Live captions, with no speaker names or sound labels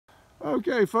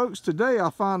Okay, folks, today I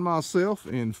find myself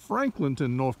in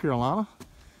Franklinton, North Carolina.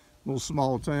 Little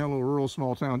small town, little rural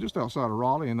small town just outside of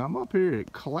Raleigh, and I'm up here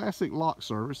at Classic Lock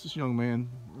Service. This young man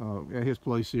at his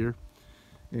place here,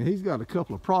 and he's got a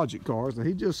couple of project cars, and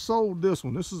he just sold this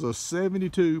one. This is a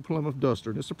 72 Plymouth Duster.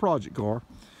 It's a project car.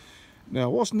 Now,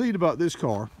 what's neat about this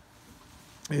car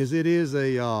is it is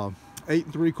a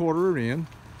 8 3/4 rear end.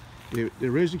 It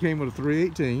originally came with a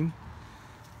 318,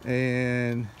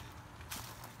 and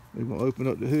we're going to open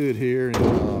up the hood here,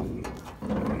 and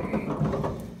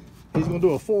he's going to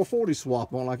do a 440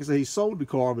 swap on. Like I said, he sold the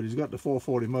car, but he's got the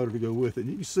 440 motor to go with it.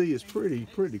 And you can see it's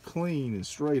pretty clean and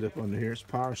straight up under here. It's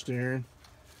power steering.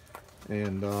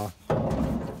 And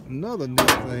another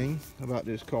neat thing about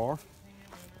this car,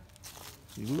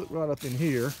 you look right up in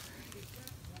here,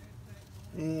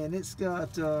 and it's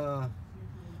got QA1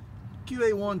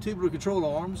 tubular control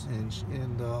arms and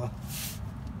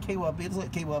KYB. It's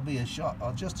like KYB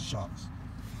adjuster shocks.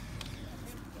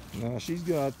 Now she's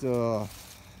got a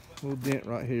little dent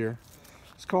right here.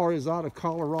 This car is out of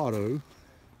Colorado,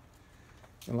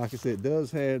 and like I said, it does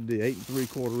have the 8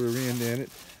 3/4 rear end in it.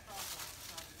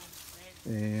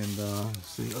 And let's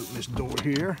see, open this door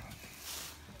here.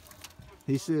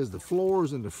 He says the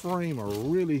floors and the frame are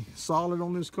really solid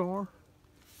on this car.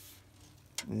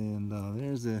 And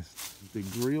there's the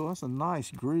grill. That's a nice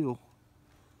grill.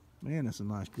 Man, that's a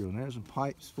nice grill. And there's some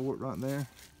pipes for it right there.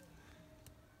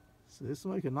 So this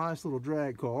will make a nice little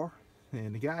drag car.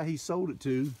 And the guy he sold it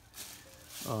to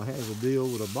has a deal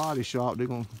with a body shop. They're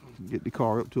going to get the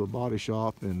car up to a body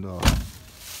shop and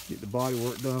get the body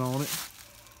work done on it.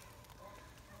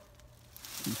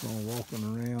 Keep on walking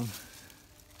around.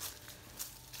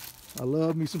 I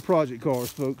love me some project cars,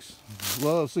 folks.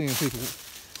 Love seeing people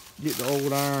get the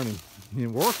old iron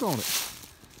and work on it.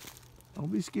 Don't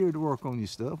be scared to work on your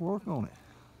stuff. Work on it.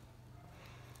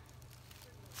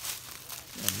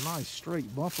 Got a nice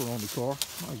straight bumper on the car.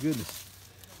 My goodness.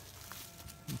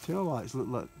 The tail lights look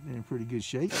like they're in pretty good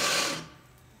shape.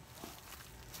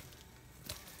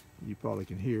 You probably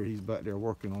can hear he's back there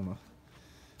working on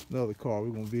another car.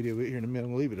 We're going to video it here in a minute.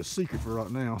 I'm going to leave it a secret for right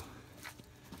now.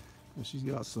 And she's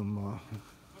got some,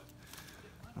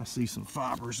 I see some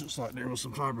fibers. Looks like there was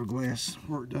some fiberglass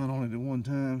work done on it at one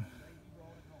time.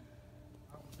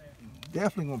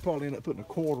 Definitely going to probably end up putting a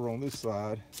quarter on this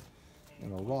side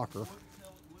and a rocker.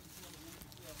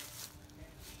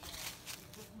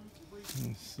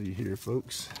 Let's see here,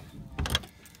 folks.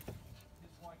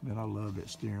 Man, I love that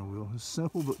steering wheel. It's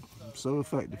simple but so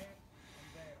effective.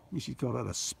 You should call that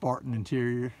a Spartan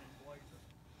interior.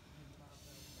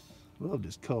 Love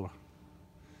this color.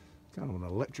 Kind of an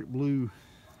electric blue.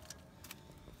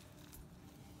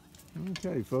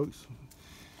 Okay, folks.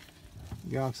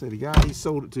 Like I said, the guy he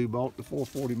sold it to bought the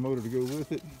 440 motor to go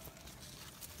with it.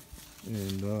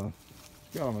 And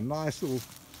got him a nice little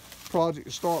project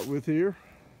to start with here.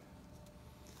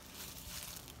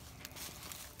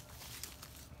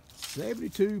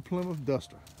 72 Plymouth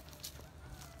Duster.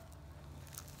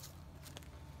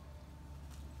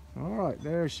 All right,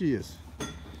 there she is.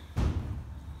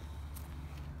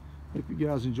 Hope you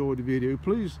guys enjoyed the video.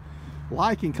 Please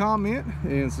like and comment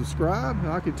and subscribe.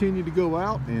 I continue to go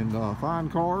out and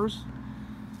find cars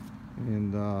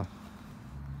and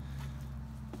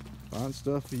find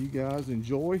stuff that you guys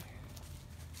enjoy.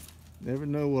 Never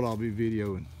know what I'll be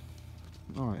videoing.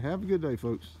 All right, have a good day,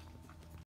 folks.